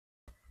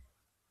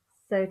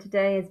So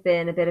today has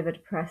been a bit of a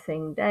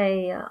depressing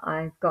day.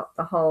 I've got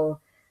the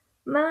whole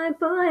 "My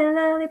boy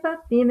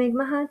lollipop, you make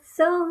my heart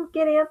so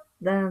giddy up"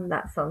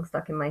 that song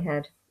stuck in my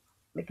head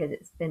because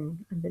I've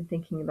been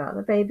thinking about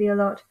the baby a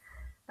lot.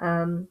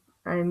 I'm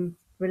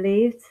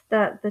relieved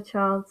that the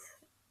child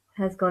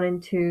has gone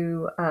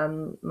into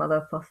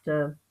mother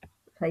foster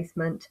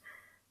placement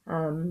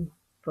um,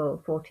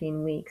 for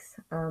 14 weeks.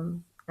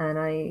 And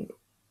I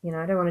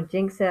don't want to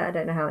jinx it. I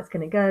don't know how it's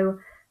going to go.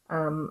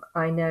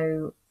 I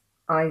know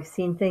I've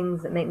seen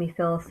things that make me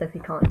feel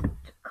Sophie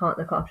can't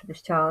look after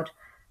this child.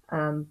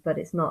 But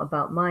it's not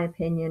about my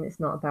opinion. It's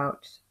not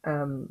about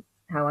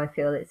how I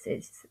feel.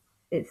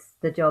 It's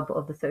the job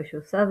of the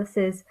social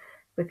services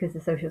because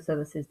the social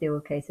services deal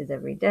with cases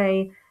every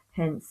day.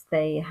 Hence,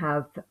 they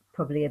have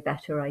probably a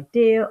better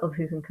idea of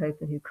who can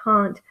cope and who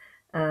can't.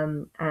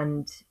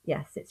 And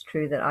yes, it's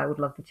true that I would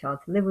love the child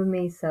to live with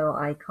me, so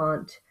I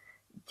can't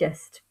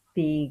just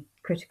be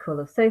critical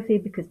of Sophie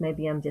because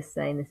maybe I'm just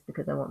saying this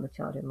because I want the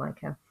child in my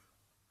care,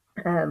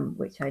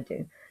 which I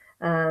do.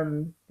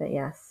 But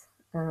yes,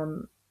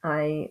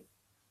 I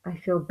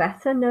feel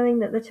better knowing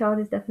that the child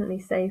is definitely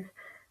safe.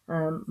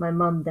 My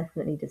mum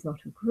definitely does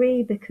not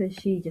agree because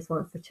she just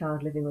wants the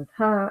child living with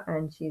her,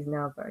 and she's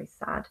now very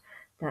sad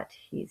that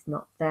he's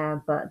not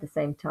there. But at the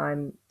same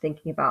time,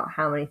 thinking about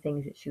how many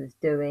things that she was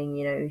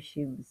doing,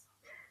 she was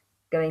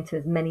going to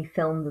as many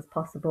films as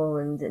possible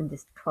and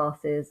just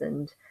classes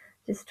and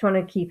just trying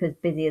to keep as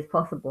busy as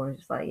possible. And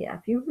just like, yeah,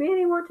 if you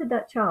really wanted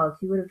that child,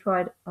 you would have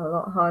tried a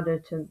lot harder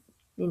to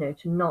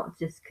not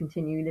just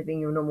continue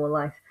living your normal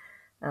life.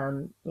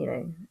 Um, you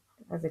know,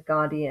 as a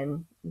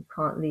guardian, you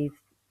can't leave.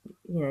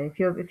 If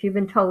you've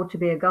been told to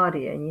be a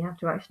guardian, you have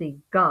to actually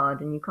guard,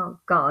 and you can't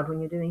guard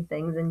when you're doing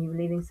things and you're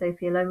leaving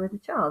Sophie alone with the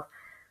child.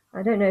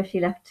 I don't know if she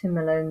left him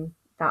alone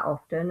that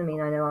often. I mean,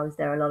 I know I was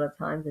there a lot of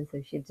times, and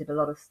so she did a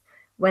lot of.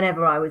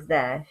 Whenever I was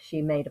there,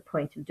 she made a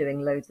point of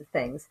doing loads of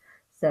things.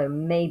 So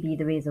maybe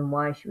the reason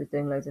why she was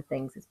doing loads of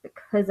things is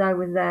because I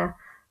was there.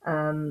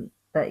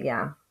 But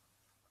yeah,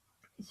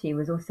 she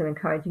was also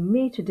encouraging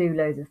me to do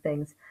loads of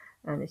things.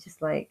 And it's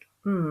just like,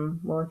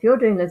 well, if you're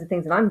doing loads of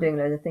things and I'm doing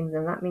loads of things,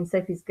 then that means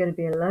Sophie's going to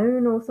be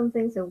alone or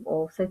something. So,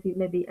 or Sophie,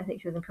 maybe I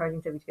think she was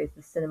encouraging Sophie to go to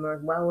the cinema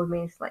as well with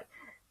me. It's like,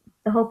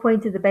 the whole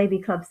point of the baby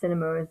club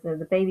cinema is that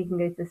the baby can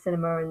go to the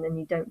cinema and then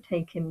you don't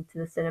take him to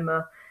the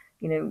cinema,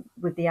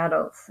 with the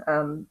adults.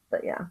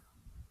 But yeah,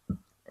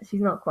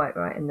 she's not quite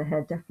right in the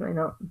head, definitely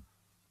not.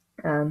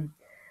 Um,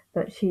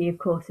 but she, of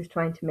course, is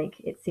trying to make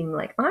it seem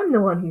like I'm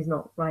the one who's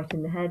not right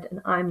in the head and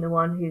I'm the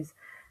one who's,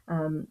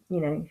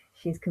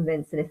 she's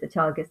convinced that if the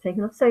child gets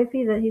taken off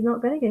Sophie, that he's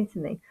not going to go to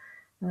me.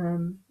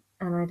 And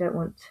I don't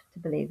want to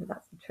believe that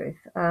that's the truth.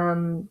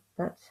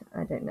 But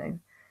I don't know.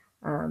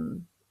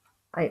 Um,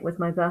 it was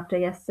my birthday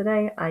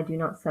yesterday. I do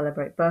not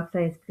celebrate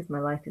birthdays because my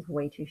life is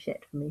way too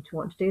shit for me to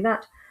want to do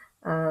that.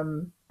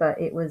 But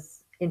it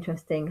was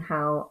interesting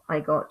how I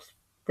got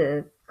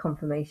the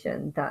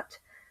confirmation that,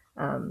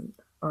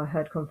 I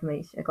heard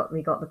confirmation.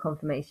 We got the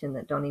confirmation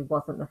that Donnie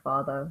wasn't the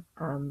father,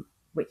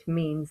 which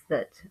means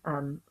that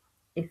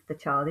if the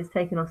child is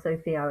taken off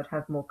Sophie, I would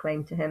have more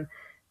claim to him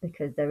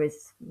because there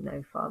is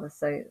no father.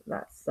 So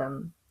that's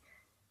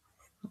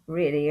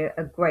really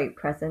a great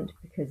present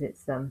because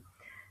it's sad,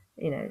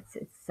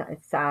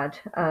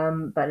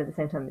 but at the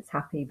same time it's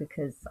happy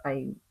because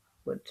I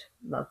would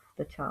love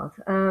the child.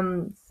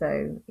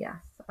 So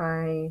yes,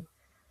 I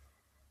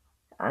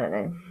don't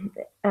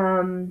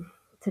know.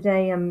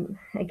 Today I'm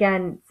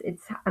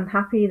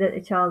happy that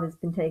the child has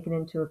been taken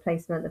into a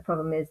placement. The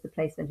problem is the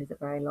placement is a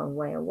very long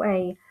way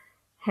away,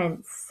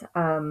 hence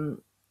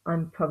I'm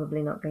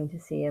probably not going to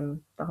see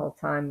him the whole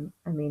time.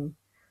 I mean,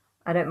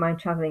 I don't mind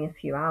traveling a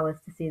few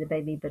hours to see the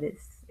baby, but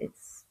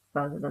it's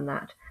further than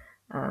that,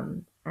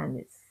 and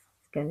it's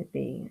going to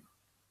be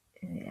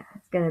yeah,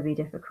 it's going to be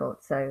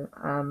difficult. So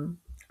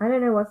I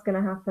don't know what's going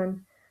to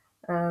happen.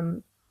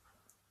 Um,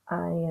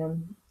 I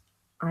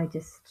I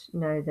just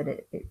know that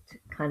it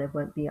kind of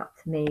won't be up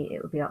to me.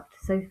 It will be up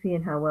to Sophie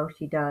and how well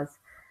she does.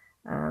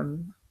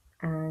 Um,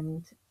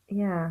 and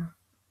yeah,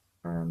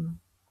 um,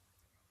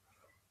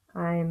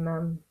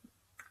 I'm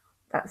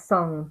that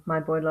song, My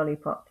Boy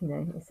Lollipop.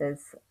 It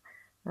says,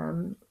 I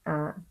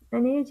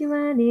need you,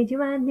 I need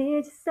you, I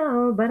need you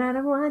so, but I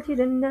don't want you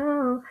to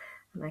know.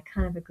 And I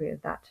kind of agree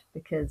with that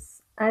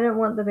because I don't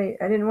want the baby.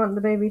 I didn't want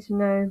the baby to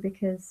know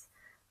because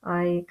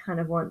I kind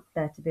of want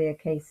there to be a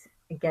case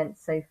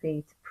against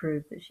Sophie to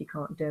prove that she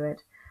can't do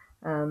it.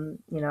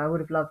 I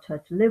would have loved her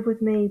to live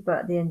with me, but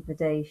at the end of the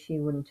day, she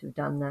wouldn't have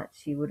done that.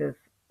 She would have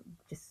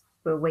just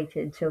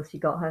waited until she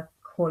got her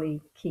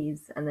Corley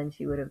keys, and then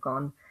she would have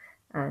gone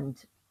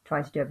and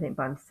tried to do everything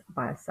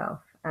by herself.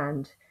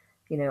 And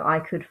I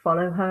could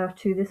follow her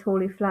to this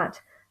Hawley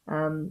flat.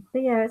 But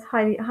yeah, it's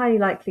highly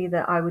likely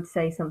that I would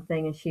say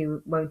something and she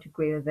won't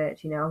agree with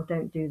it. Oh,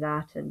 don't do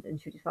that, and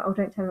she'll just like, oh,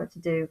 don't tell me what to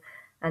do,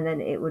 and then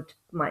it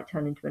might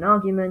turn into an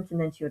argument, and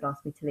then she would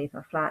ask me to leave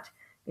her flat.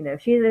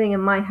 If she's living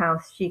in my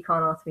house, she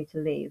can't ask me to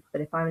leave,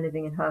 but if I'm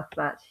living in her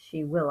flat,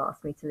 she will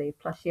ask me to leave.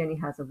 Plus, she only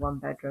has a one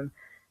bedroom,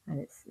 and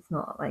it's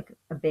not like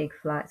a big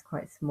flat; it's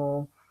quite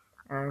small,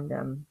 and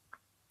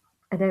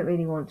I don't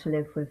really want to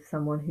live with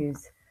someone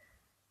who's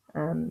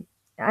um,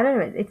 I don't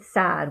know. It's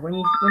sad when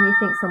you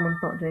think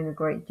someone's not doing a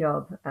great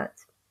job at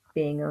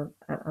being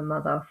a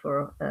mother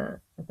for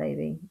a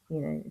baby. You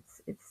know,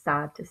 it's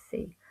sad to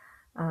see.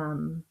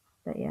 Um,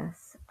 but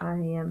yes,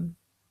 I'm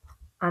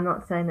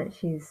not saying that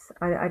she's.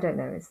 I don't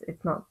know.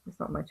 It's not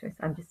my choice.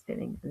 I'm just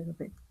feeling a little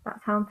bit.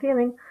 That's how I'm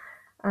feeling.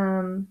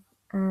 Um,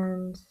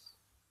 and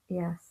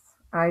yes,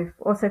 I've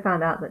also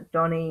found out that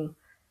Donnie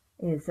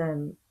is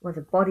was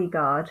a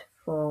bodyguard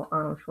for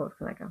Arnold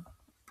Schwarzenegger.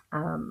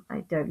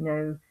 I don't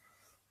know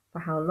for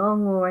how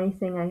long or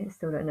anything. I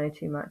still don't know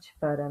too much,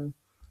 but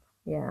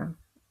yeah.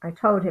 I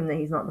told him that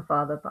he's not the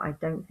father, but I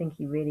don't think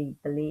he really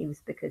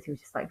believes because he was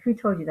just like, "Who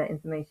told you that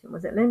information?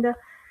 Was it Linda?"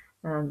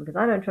 Because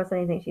I don't trust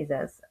anything she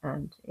says.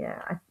 And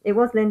yeah, it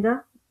was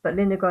Linda, but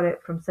Linda got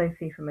it from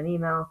Sophie from an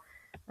email.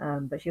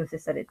 But she also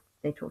said it.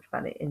 They talked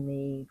about it in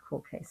the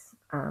court case.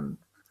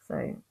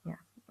 So yeah,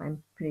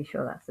 I'm pretty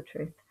sure that's the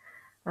truth.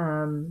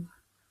 Um,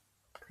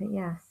 but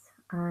yes,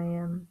 I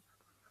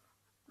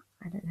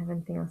don't have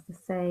anything else to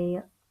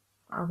say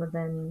other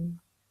than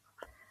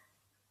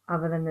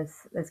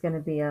there's going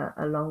to be a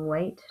long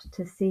wait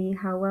to see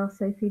how well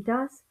Sophie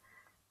does.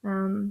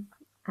 Um,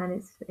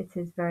 and it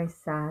is very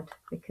sad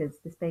because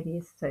this baby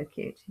is so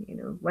cute. You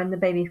know, when the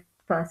baby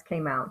first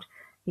came out,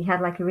 he had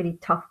like a really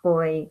tough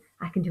boy,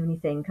 I can do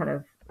anything kind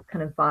of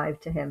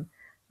vibe to him.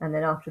 And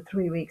then after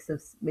 3 weeks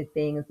of with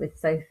being with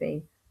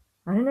Sophie,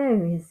 I don't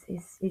know,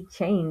 he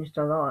changed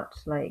a lot.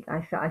 Like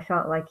I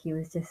felt like he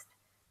was just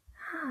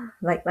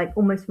like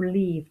almost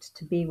relieved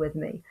to be with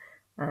me.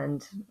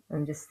 And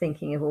I'm just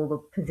thinking of all the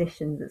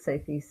positions that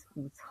Sophie's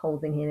was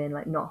holding him in,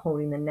 like not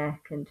holding the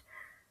neck. And,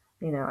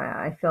 you know,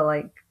 I feel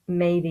like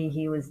maybe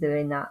he was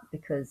doing that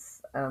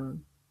because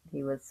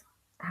he was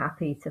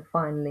happy to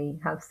finally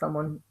have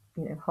someone,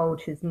 you know,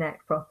 hold his neck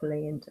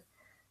properly. And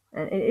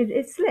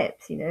it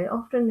slips, you know,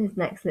 often his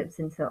neck slips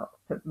into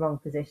the wrong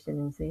position.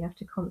 And so you have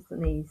to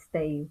constantly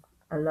stay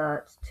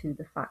alert to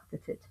the fact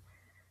that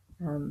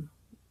um,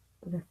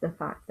 the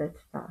fact that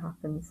that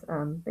happens.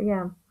 But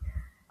yeah,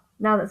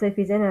 now that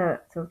Sophie's in a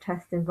sort of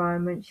test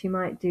environment, she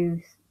might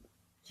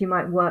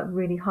work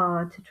really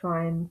hard to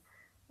try and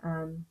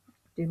um,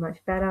 do much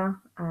better.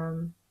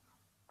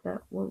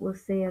 But we'll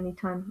see. Only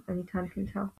time can tell.